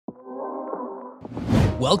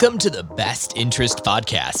Welcome to the Best Interest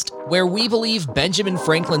Podcast, where we believe Benjamin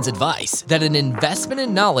Franklin's advice that an investment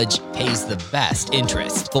in knowledge pays the best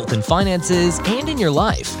interest, both in finances and in your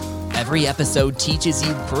life. Every episode teaches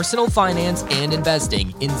you personal finance and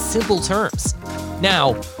investing in simple terms.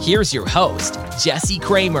 Now, here's your host, Jesse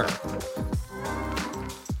Kramer.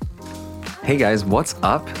 Hey guys, what's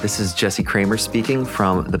up? This is Jesse Kramer speaking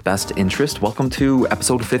from The Best Interest. Welcome to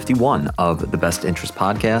episode 51 of The Best Interest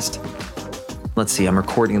Podcast. Let's see, I'm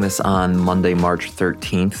recording this on Monday, March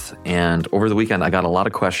 13th, and over the weekend I got a lot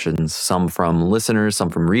of questions, some from listeners, some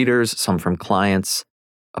from readers, some from clients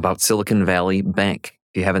about Silicon Valley Bank.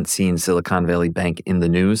 If you haven't seen Silicon Valley Bank in the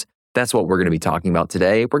news, that's what we're going to be talking about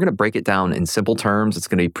today. We're going to break it down in simple terms. It's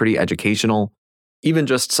going to be pretty educational, even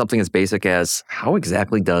just something as basic as how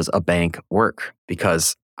exactly does a bank work?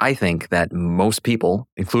 Because I think that most people,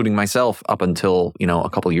 including myself up until, a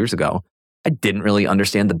couple years ago, I didn't really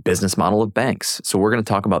understand the business model of banks. So we're going to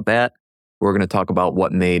talk about that. We're going to talk about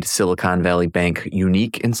what made Silicon Valley Bank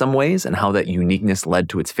unique in some ways and how that uniqueness led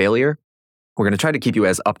to its failure. We're going to try to keep you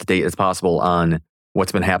as up to date as possible on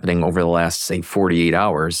what's been happening over the last, say, 48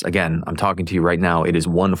 hours. Again, I'm talking to you right now. It is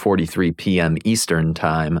 1:43 p.m. Eastern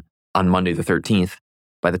time on Monday the 13th.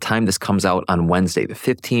 By the time this comes out on Wednesday the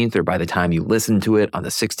 15th, or by the time you listen to it on the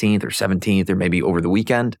 16th or 17th, or maybe over the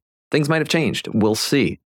weekend, things might have changed. We'll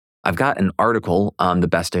see. I've got an article on The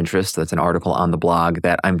Best Interest. That's an article on the blog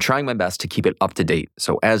that I'm trying my best to keep it up to date.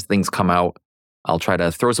 So as things come out, I'll try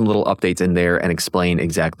to throw some little updates in there and explain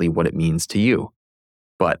exactly what it means to you.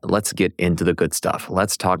 But let's get into the good stuff.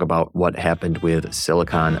 Let's talk about what happened with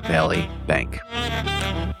Silicon Valley Bank.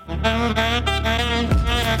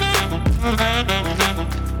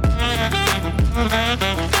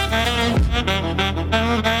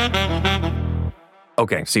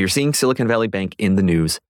 Okay, so you're seeing Silicon Valley Bank in the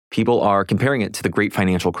news. People are comparing it to the great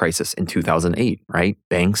financial crisis in 2008, right?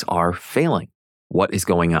 Banks are failing. What is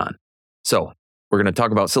going on? So we're going to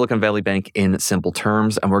talk about Silicon Valley Bank in simple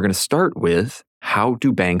terms, and we're going to start with, how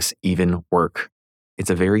do banks even work? It's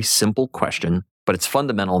a very simple question, but it's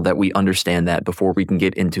fundamental that we understand that before we can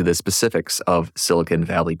get into the specifics of Silicon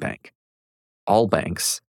Valley Bank. All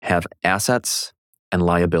banks have assets and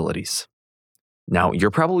liabilities. Now,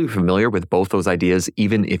 you're probably familiar with both those ideas,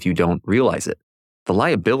 even if you don't realize it. The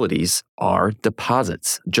liabilities are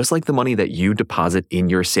deposits, just like the money that you deposit in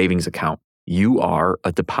your savings account. You are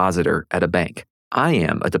a depositor at a bank. I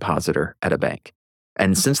am a depositor at a bank.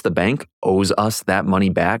 And since the bank owes us that money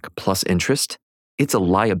back plus interest, it's a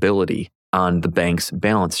liability on the bank's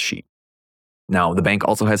balance sheet. Now, the bank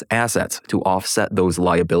also has assets to offset those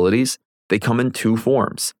liabilities. They come in two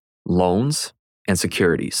forms, loans and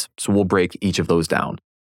securities. So we'll break each of those down.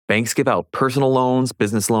 Banks give out personal loans,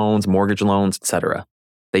 business loans, mortgage loans, etc.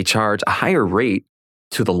 They charge a higher rate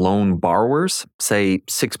to the loan borrowers, say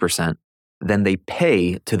 6%, than they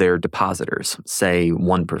pay to their depositors, say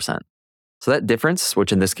 1%. So that difference,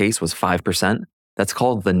 which in this case was 5%, that's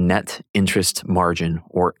called the net interest margin,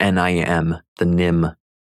 or NIM, the NIM.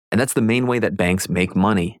 And that's the main way that banks make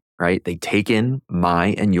money, right? They take in my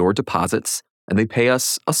and your deposits, and they pay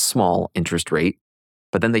us a small interest rate.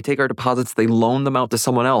 But then they take our deposits, they loan them out to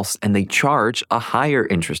someone else, and they charge a higher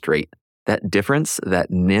interest rate. That difference,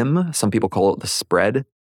 that NIM, some people call it the spread,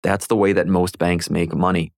 that's the way that most banks make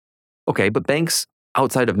money. Okay, but banks,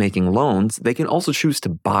 outside of making loans, they can also choose to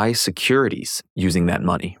buy securities using that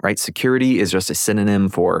money, right? Security is just a synonym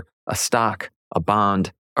for a stock, a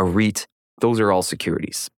bond, a REIT. Those are all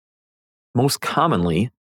securities. Most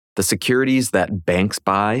commonly, the securities that banks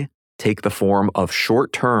buy take the form of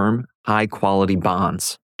short-term, high-quality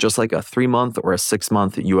bonds, just like a 3-month or a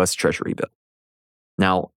 6-month U.S. Treasury bill.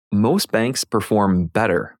 Now, most banks perform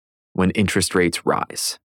better when interest rates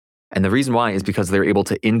rise. And the reason why is because they're able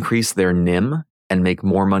to increase their NIM and make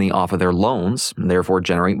more money off of their loans, and therefore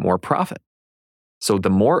generate more profit. So the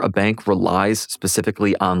more a bank relies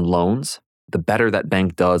specifically on loans, the better that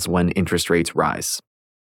bank does when interest rates rise.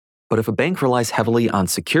 But if a bank relies heavily on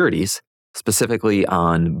securities, specifically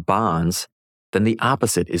on bonds, then the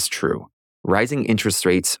opposite is true. Rising interest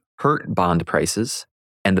rates hurt bond prices,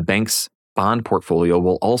 and the bank's bond portfolio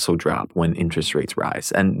will also drop when interest rates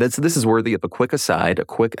rise. And this is worthy of a quick aside, a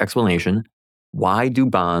quick explanation. Why do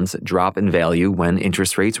bonds drop in value when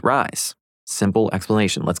interest rates rise? Simple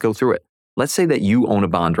explanation. Let's go through it. Let's say that you own a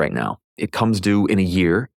bond right now. It comes due in a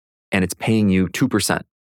year, and it's paying you 2%.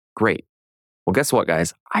 Great. Well, guess what,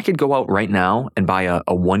 guys? I could go out right now and buy a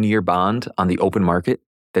 1-year bond on the open market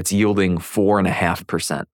that's yielding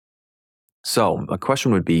 4.5%. So a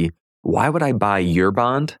question would be, why would I buy your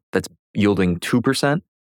bond that's yielding 2%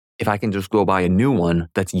 if I can just go buy a new one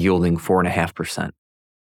that's yielding 4.5%?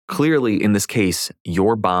 clearly, in this case,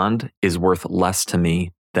 your bond is worth less to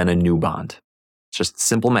me than a new bond. It's just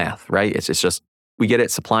simple math, right? It's just, we get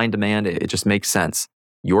it, supply and demand. It just makes sense.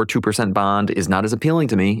 Your 2% bond is not as appealing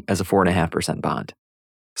to me as a 4.5% bond.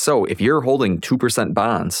 So if you're holding 2%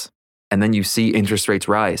 bonds and then you see interest rates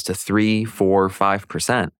rise to 3, 4,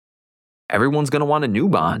 5%, everyone's going to want a new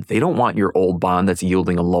bond. They don't want your old bond that's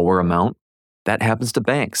yielding a lower amount. That happens to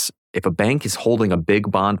banks. If a bank is holding a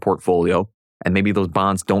big bond portfolio and maybe those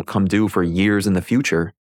bonds don't come due for years in the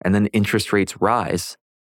future, and then interest rates rise,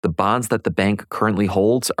 the bonds that the bank currently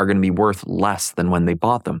holds are going to be worth less than when they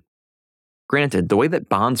bought them. Granted, the way that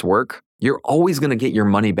bonds work, you're always going to get your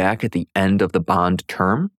money back at the end of the bond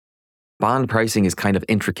term. Bond pricing is kind of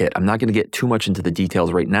intricate. I'm not going to get too much into the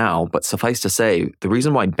details right now, but suffice to say, the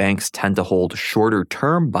reason why banks tend to hold shorter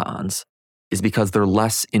term bonds is because they're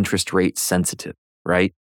less interest rate sensitive,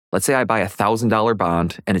 right? Let's say I buy a $1,000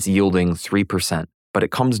 bond and it's yielding 3%, but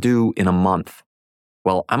it comes due in a month.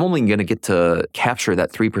 Well, I'm only going to get to capture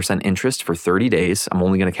that 3% interest for 30 days. I'm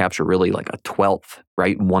only going to capture really like a 12th,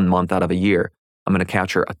 right? 1 month out of a year. I'm going to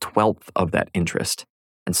capture a 12th of that interest.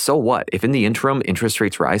 And so what? If in the interim interest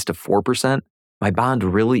rates rise to 4%, my bond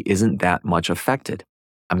really isn't that much affected.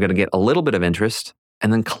 I'm going to get a little bit of interest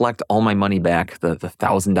and then collect all my money back, the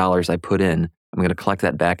 $1,000 I put in. I'm going to collect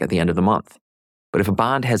that back at the end of the month. But if a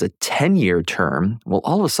bond has a 10-year term, well,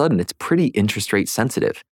 all of a sudden it's pretty interest rate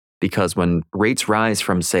sensitive. Because when rates rise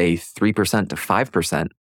from, say, 3% to 5%,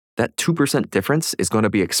 that 2% difference is going to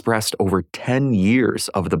be expressed over 10 years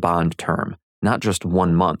of the bond term, not just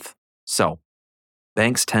 1 month. So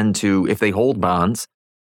banks tend to, if they hold bonds,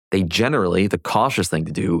 they generally, the cautious thing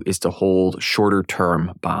to do is to hold shorter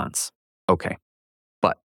term bonds. Okay,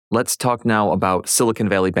 but let's talk now about Silicon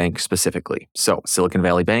Valley Bank specifically. So Silicon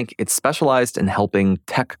Valley Bank, it's specialized in helping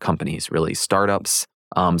tech companies, really, startups,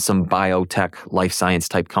 some biotech, life science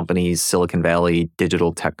type companies, Silicon Valley,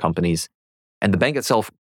 digital tech companies. And the bank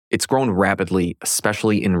itself, it's grown rapidly,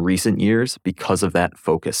 especially in recent years because of that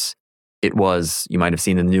focus. It was, you might have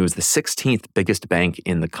seen in the news, the 16th biggest bank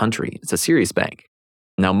in the country. It's a serious bank.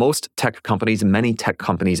 Now, most tech companies, many tech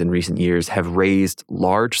companies in recent years have raised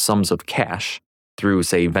large sums of cash through,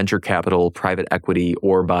 say, venture capital, private equity,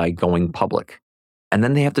 or by going public. And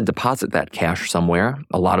then they have to deposit that cash somewhere.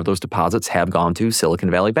 A lot of those deposits have gone to Silicon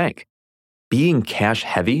Valley Bank. Being cash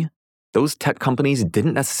heavy, those tech companies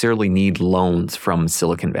didn't necessarily need loans from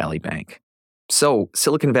Silicon Valley Bank. So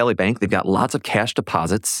Silicon Valley Bank, they've got lots of cash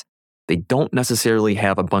deposits. They don't necessarily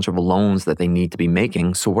have a bunch of loans that they need to be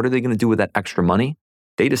making. So what are they going to do with that extra money?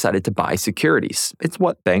 They decided to buy securities. It's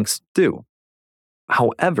what banks do.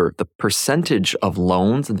 However, the percentage of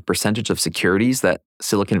loans and the percentage of securities that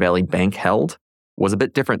Silicon Valley Bank held was a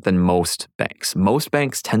bit different than most banks. Most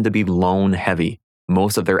banks tend to be loan heavy.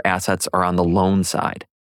 Most of their assets are on the loan side.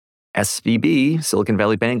 SVB, Silicon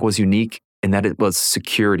Valley Bank, was unique in that it was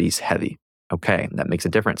securities heavy. Okay, that makes a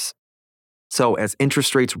difference. So as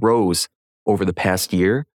interest rates rose over the past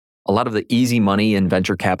year, a lot of the easy money in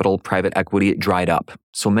venture capital, private equity, it dried up.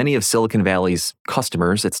 So many of Silicon Valley's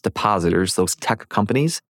customers, its depositors, those tech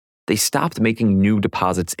companies, they stopped making new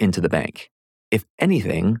deposits into the bank. If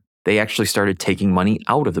anything, they actually started taking money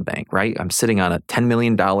out of the bank, right? I'm sitting on a $10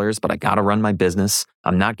 million, but I got to run my business.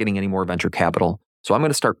 I'm not getting any more venture capital. So I'm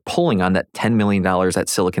going to start pulling on that $10 million at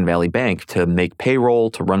Silicon Valley Bank to make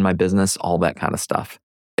payroll, to run my business, all that kind of stuff.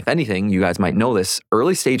 If anything, you guys might know this,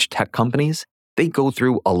 early stage tech companies, they go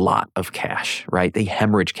through a lot of cash, right? They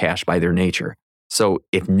hemorrhage cash by their nature. So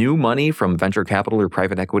if new money from venture capital or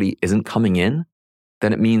private equity isn't coming in,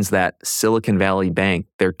 then it means that Silicon Valley Bank,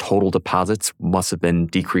 their total deposits must have been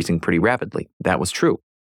decreasing pretty rapidly. That was true.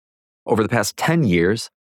 Over the past 10 years,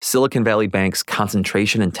 Silicon Valley Bank's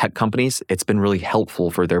concentration in tech companies, it's been really helpful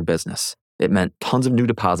for their business. It meant tons of new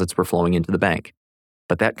deposits were flowing into the bank.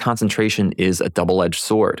 But that concentration is a double-edged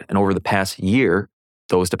sword. And over the past year,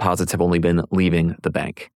 those deposits have only been leaving the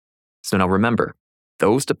bank. So now remember,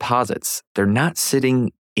 those deposits, they're not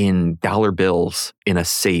sitting in dollar bills in a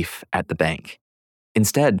safe at the bank.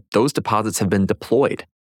 Instead, those deposits have been deployed.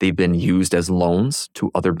 They've been used as loans to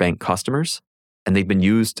other bank customers, and they've been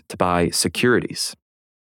used to buy securities.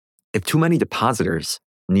 If too many depositors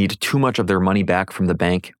need too much of their money back from the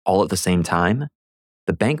bank all at the same time,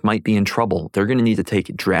 the bank might be in trouble. They're going to need to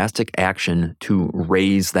take drastic action to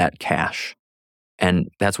raise that cash. And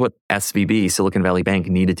that's what SVB, Silicon Valley Bank,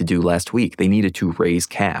 needed to do last week. They needed to raise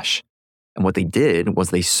cash. And what they did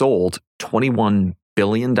was they sold $21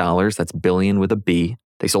 billion, that's billion with a B.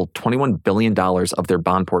 They sold $21 billion of their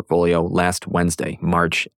bond portfolio last Wednesday,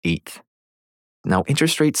 March 8th. Now,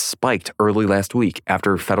 interest rates spiked early last week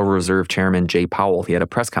after Federal Reserve Chairman Jay Powell, he had a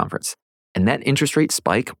press conference. And that interest rate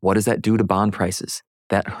spike, what does that do to bond prices?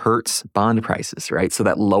 That hurts bond prices, right? So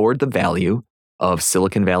that lowered the value of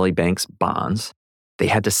Silicon Valley Bank's bonds. They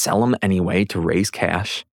had to sell them anyway to raise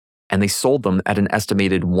cash, and they sold them at an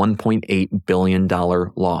estimated $1.8 billion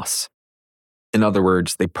loss. In other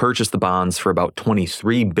words, they purchased the bonds for about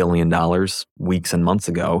 $23 billion weeks and months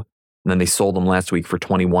ago, and then they sold them last week for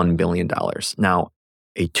 $21 billion. Now,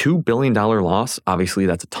 a $2 billion loss, obviously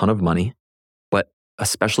that's a ton of money, but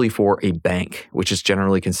especially for a bank, which is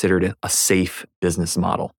generally considered a safe business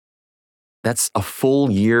model. That's a full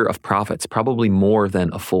year of profits, probably more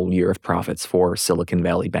than a full year of profits for Silicon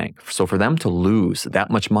Valley Bank. So for them to lose that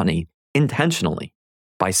much money intentionally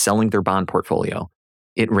by selling their bond portfolio,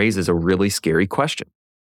 it raises a really scary question.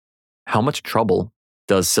 How much trouble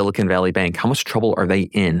does Silicon Valley Bank, how much trouble are they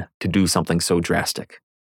in to do something so drastic?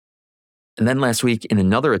 And then last week, in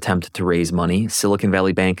another attempt to raise money, Silicon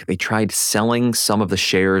Valley Bank, they tried selling some of the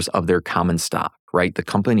shares of their common stock, right? The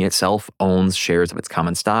company itself owns shares of its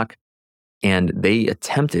common stock, and they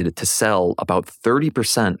attempted to sell about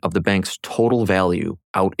 30% of the bank's total value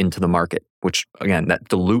out into the market, which, again, that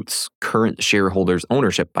dilutes current shareholders'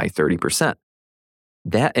 ownership by 30%.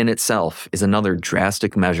 That in itself is another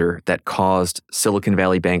drastic measure that caused Silicon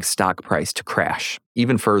Valley Bank's stock price to crash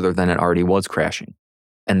even further than it already was crashing.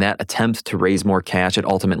 And that attempt to raise more cash, it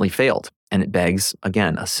ultimately failed. And it begs,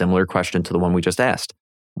 again, a similar question to the one we just asked.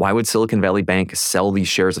 Why would Silicon Valley Bank sell these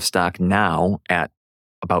shares of stock now at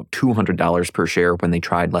about $200 per share when they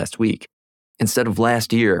tried last week, instead of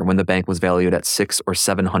last year when the bank was valued at $600 or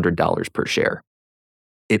 $700 per share?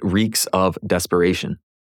 It reeks of desperation.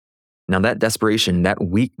 Now that desperation, that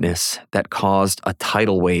weakness, that caused a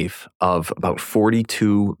tidal wave of about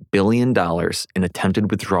 $42 billion in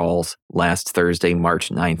attempted withdrawals last Thursday, March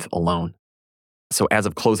 9th alone. So as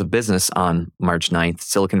of close of business on March 9th,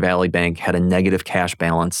 Silicon Valley Bank had a negative cash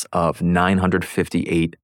balance of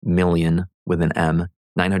 $958 million with an M,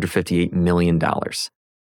 $958 million.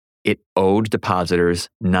 It owed depositors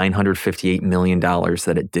 $958 million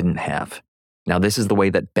that it didn't have. Now, this is the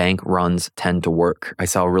way that bank runs tend to work. I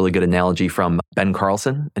saw a really good analogy from Ben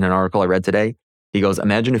Carlson in an article I read today. He goes,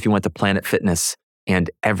 imagine if you went to Planet Fitness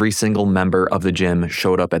and every single member of the gym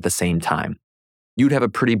showed up at the same time. You'd have a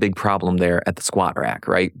pretty big problem there at the squat rack,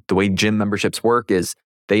 right? The way gym memberships work is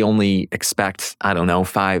they only expect,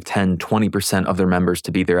 5, 10, 20% of their members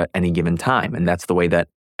to be there at any given time. And that's the way that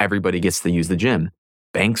everybody gets to use the gym.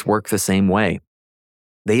 Banks work the same way.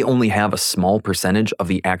 They only have a small percentage of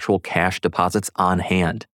the actual cash deposits on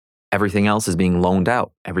hand. Everything else is being loaned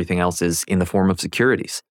out. Everything else is in the form of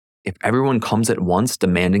securities. If everyone comes at once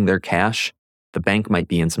demanding their cash, the bank might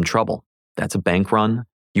be in some trouble. That's a bank run.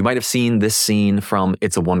 You might have seen this scene from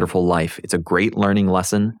It's a Wonderful Life. It's a great learning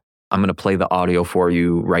lesson. I'm going to play the audio for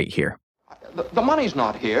you right here. The money's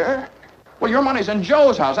not here. Well, your money's in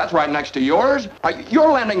Joe's house. That's right next to yours.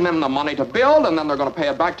 You're lending them the money to build, and then they're going to pay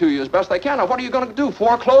it back to you as best they can. Now, what are you going to do,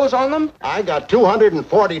 foreclose on them? I got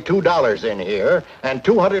 $242 in here, and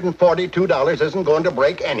 $242 isn't going to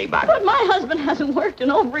break anybody. But my husband hasn't worked in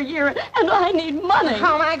over a year, and I need money.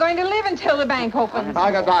 How am I going to live until the bank opens?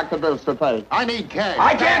 I got doctor bills to pay. I need cash.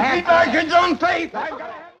 I can't keep my kids on faith.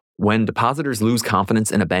 When depositors lose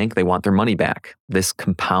confidence in a bank, they want their money back. This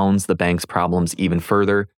compounds the bank's problems even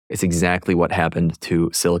further. It's exactly what happened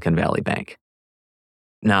to Silicon Valley Bank.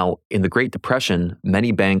 Now, in the Great Depression,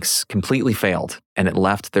 many banks completely failed, and it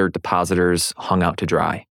left their depositors hung out to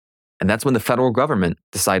dry. And that's when the federal government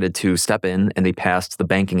decided to step in, and they passed the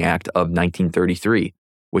Banking Act of 1933,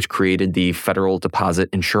 which created the Federal Deposit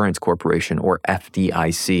Insurance Corporation, or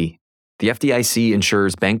FDIC. The FDIC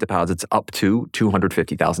insures bank deposits up to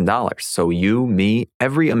 $250,000. So you, me,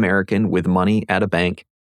 every American with money at a bank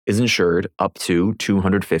is insured up to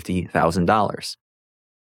 $250,000.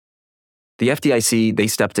 The FDIC, they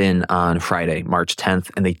stepped in on Friday, March 10th,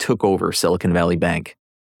 and they took over Silicon Valley Bank.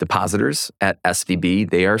 Depositors at SVB,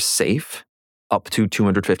 they are safe up to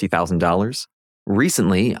 $250,000.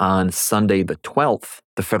 Recently, on Sunday the 12th,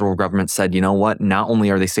 the federal government said, you know what? Not only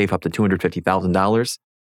are they safe up to $250,000,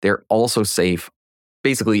 they're also safe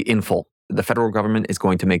basically in full. The federal government is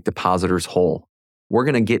going to make depositors whole. We're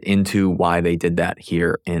going to get into why they did that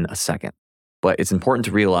here in a second. But it's important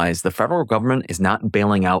to realize the federal government is not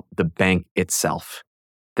bailing out the bank itself.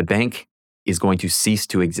 The bank is going to cease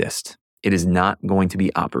to exist. It is not going to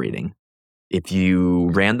be operating. If you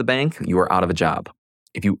ran the bank, you are out of a job.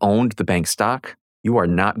 If you owned the bank stock, you are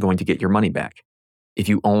not going to get your money back. If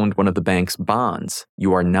you owned one of the bank's bonds,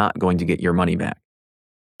 you are not going to get your money back.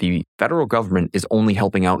 The federal government is only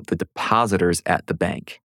helping out the depositors at the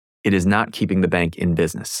bank. It is not keeping the bank in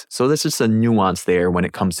business. So there's just a nuance there when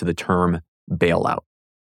it comes to the term bailout.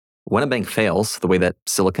 When a bank fails, the way that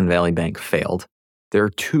Silicon Valley Bank failed, there are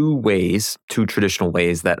two traditional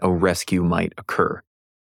ways that a rescue might occur.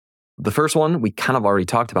 The first one, we kind of already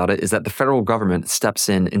talked about it, is that the federal government steps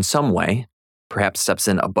in some way, perhaps steps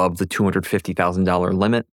in above the $250,000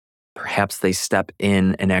 limit. Perhaps they step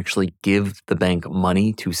in and actually give the bank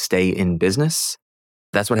money to stay in business.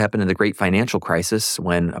 That's what happened in the Great Financial Crisis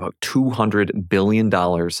when about $200 billion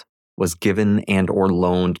was given and or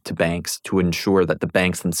loaned to banks to ensure that the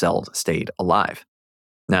banks themselves stayed alive.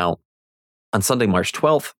 Now, on Sunday, March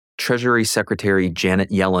 12th, Treasury Secretary Janet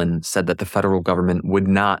Yellen said that the federal government would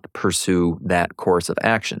not pursue that course of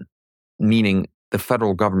action, meaning the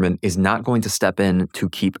federal government is not going to step in to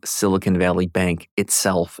keep Silicon Valley Bank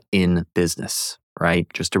itself in business, right?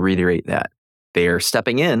 Just to reiterate that. They are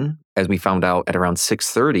stepping in, as we found out at around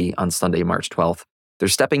 6:30 on Sunday, March 12th, they're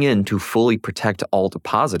stepping in to fully protect all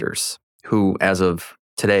depositors who, as of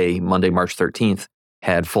today, Monday, March 13th,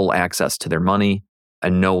 had full access to their money,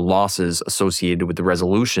 and no losses associated with the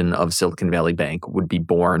resolution of Silicon Valley Bank would be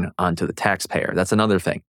borne onto the taxpayer. That's another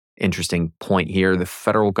thing. Interesting point here. The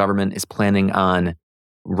federal government is planning on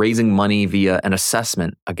raising money via an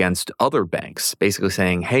assessment against other banks, basically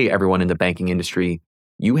saying, hey, everyone in the banking industry,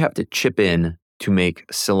 you have to chip in to make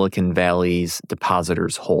Silicon Valley's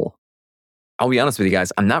depositors whole. I'll be honest with you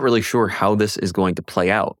guys, I'm not really sure how this is going to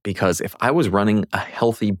play out, because if I was running a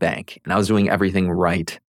healthy bank and I was doing everything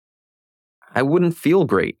right, I wouldn't feel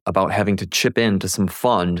great about having to chip into some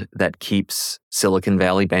fund that keeps Silicon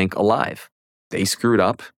Valley Bank alive. They screwed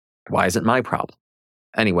up. Why is it my problem?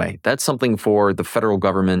 Anyway, that's something for the federal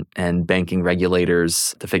government and banking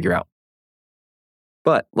regulators to figure out.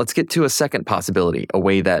 But let's get to a second possibility, a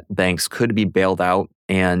way that banks could be bailed out,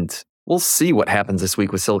 and we'll see what happens this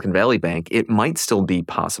week with Silicon Valley Bank. It might still be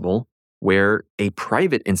possible where a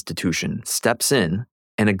private institution steps in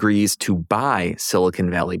and agrees to buy Silicon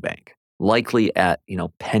Valley Bank, likely at,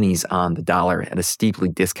 pennies on the dollar at a steeply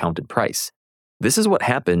discounted price. This is what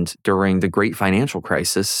happened during the Great Financial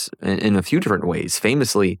Crisis in a few different ways.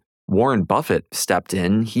 Famously, Warren Buffett stepped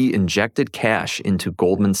in. He injected cash into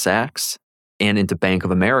Goldman Sachs and into Bank of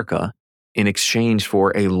America in exchange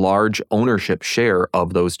for a large ownership share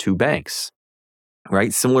of those two banks,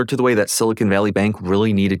 right? Similar to the way that Silicon Valley Bank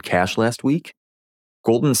really needed cash last week,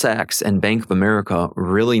 Goldman Sachs and Bank of America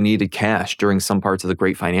really needed cash during some parts of the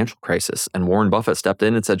Great Financial Crisis. And Warren Buffett stepped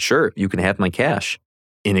in and said, sure, you can have my cash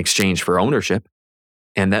in exchange for ownership.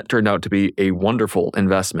 And that turned out to be a wonderful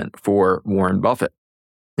investment for Warren Buffett.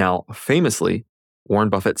 Now, famously, Warren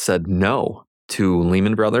Buffett said no to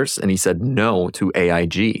Lehman Brothers, and he said no to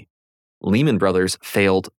AIG. Lehman Brothers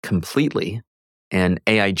failed completely, and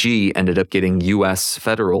AIG ended up getting U.S.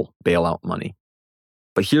 federal bailout money.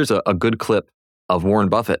 But here's a good clip of Warren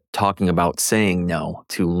Buffett talking about saying no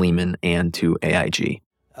to Lehman and to AIG.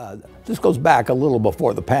 This goes back a little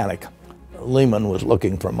before the panic. Lehman was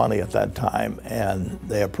looking for money at that time, and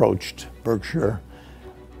they approached Berkshire.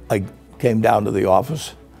 I came down to the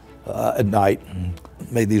office at night and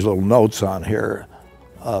made these little notes on here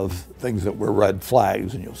of things that were red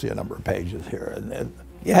flags, and you'll see a number of pages here. And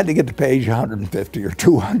you had to get to page 150 or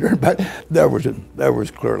 200, but there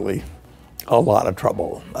was clearly a lot of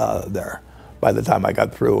trouble there. By the time I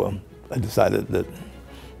got through, I decided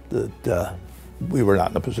that we were not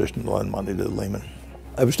in a position to lend money to Lehman.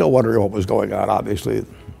 I was still wondering what was going on, obviously,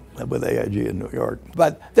 with AIG in New York.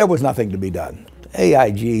 But there was nothing to be done.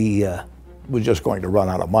 AIG was just going to run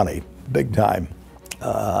out of money, big time,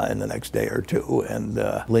 in the next day or two. And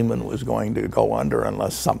Lehman was going to go under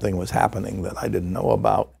unless something was happening that I didn't know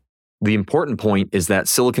about. The important point is that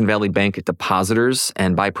Silicon Valley Bank depositors,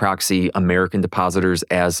 and by proxy, American depositors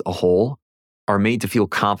as a whole, are made to feel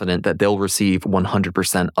confident that they'll receive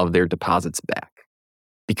 100% of their deposits back.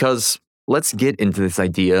 Because let's get into this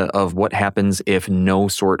idea of what happens if no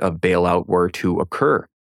sort of bailout were to occur.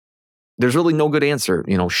 There's really no good answer.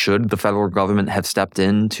 Should the federal government have stepped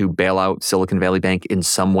in to bail out Silicon Valley Bank in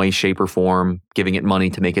some way, shape, or form, giving it money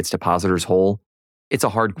to make its depositors whole? It's a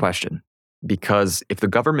hard question, because if the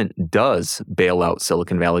government does bail out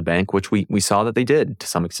Silicon Valley Bank, which we saw that they did to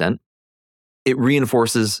some extent, it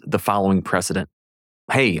reinforces the following precedent.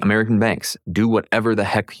 Hey, American banks, do whatever the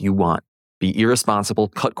heck you want. Be irresponsible,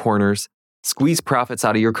 cut corners, squeeze profits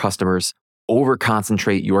out of your customers,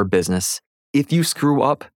 over-concentrate your business. If you screw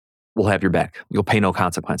up, we'll have your back. You'll pay no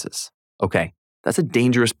consequences. Okay, that's a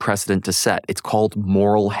dangerous precedent to set. It's called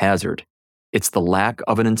moral hazard. It's the lack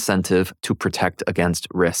of an incentive to protect against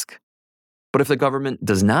risk. But if the government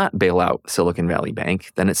does not bail out Silicon Valley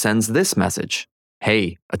Bank, then it sends this message.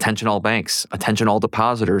 Hey, attention all banks, attention all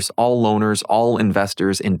depositors, all loaners, all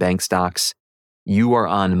investors in bank stocks. you are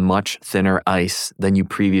on much thinner ice than you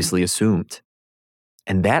previously assumed.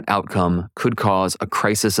 And that outcome could cause a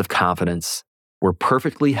crisis of confidence where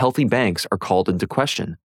perfectly healthy banks are called into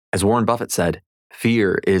question. As Warren Buffett said,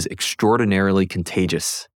 fear is extraordinarily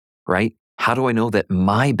contagious, right? How do I know that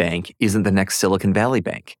my bank isn't the next Silicon Valley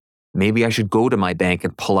Bank? Maybe I should go to my bank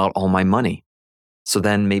and pull out all my money. So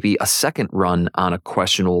then maybe a second run on a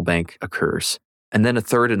questionable bank occurs, and then a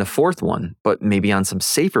third and a fourth one, but maybe on some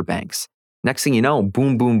safer banks. Next thing you know,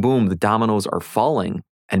 boom, boom, boom, the dominoes are falling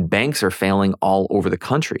and banks are failing all over the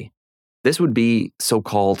country. This would be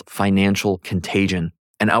so-called financial contagion,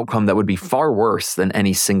 an outcome that would be far worse than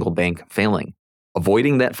any single bank failing.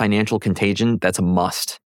 Avoiding that financial contagion, that's a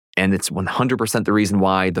must. And it's 100% the reason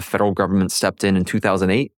why the federal government stepped in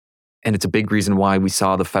 2008. And it's a big reason why we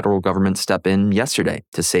saw the federal government step in yesterday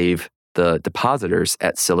to save the depositors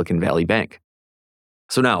at Silicon Valley Bank.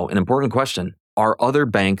 So now, an important question. Are other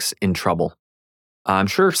banks in trouble? I'm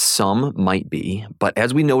sure some might be, but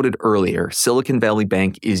as we noted earlier, Silicon Valley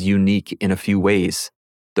Bank is unique in a few ways.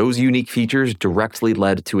 Those unique features directly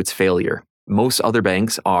led to its failure. Most other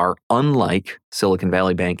banks are, unlike Silicon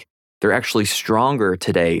Valley Bank, they're actually stronger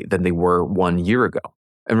today than they were 1 year ago.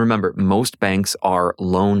 And remember, most banks are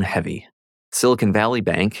loan heavy. Silicon Valley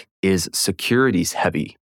Bank is securities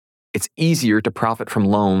heavy. It's easier to profit from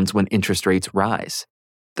loans when interest rates rise.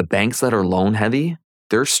 The banks that are loan heavy,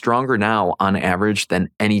 they're stronger now on average than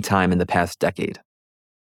any time in the past decade.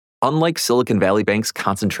 Unlike Silicon Valley Bank's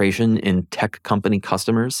concentration in tech company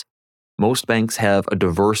customers, most banks have a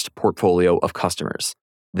diverse portfolio of customers.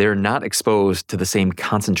 They're not exposed to the same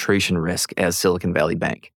concentration risk as Silicon Valley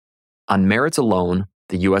Bank. On merits alone,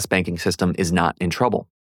 the U.S. banking system is not in trouble.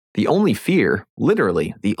 The only fear,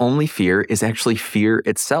 literally, the only fear is actually fear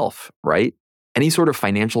itself, right? Any sort of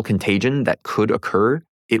financial contagion that could occur,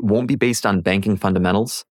 it won't be based on banking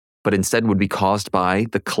fundamentals, but instead would be caused by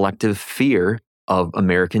the collective fear of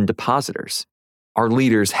American depositors. Our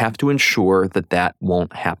leaders have to ensure that that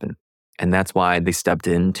won't happen. And that's why they stepped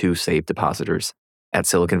in to save depositors at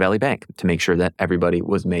Silicon Valley Bank to make sure that everybody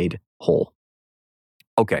was made whole.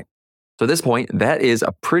 Okay. So at this point, that is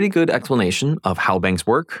a pretty good explanation of how banks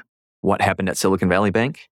work, what happened at Silicon Valley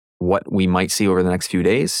Bank, what we might see over the next few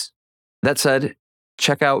days. That said,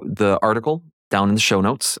 check out the article down in the show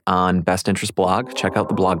notes on Best Interest blog. Check out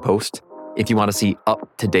the blog post if you want to see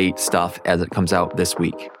up-to-date stuff as it comes out this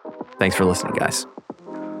week. Thanks for listening, guys.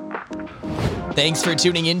 Thanks for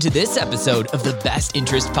tuning in to this episode of the Best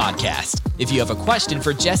Interest Podcast. If you have a question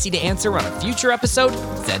for Jesse to answer on a future episode,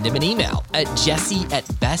 send him an email at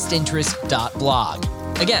jesse@bestinterest.blog.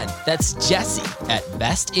 Again, that's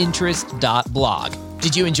jesse@bestinterest.blog.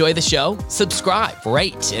 Did you enjoy the show? Subscribe,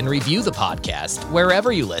 rate, and review the podcast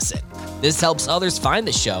wherever you listen. This helps others find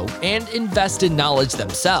the show and invest in knowledge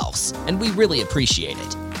themselves, and we really appreciate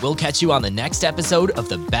it. We'll catch you on the next episode of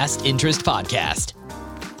the Best Interest Podcast.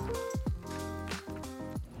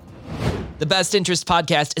 The Best Interest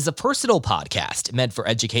Podcast is a personal podcast meant for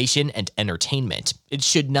education and entertainment. It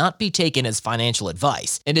should not be taken as financial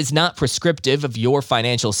advice and is not prescriptive of your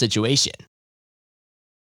financial situation.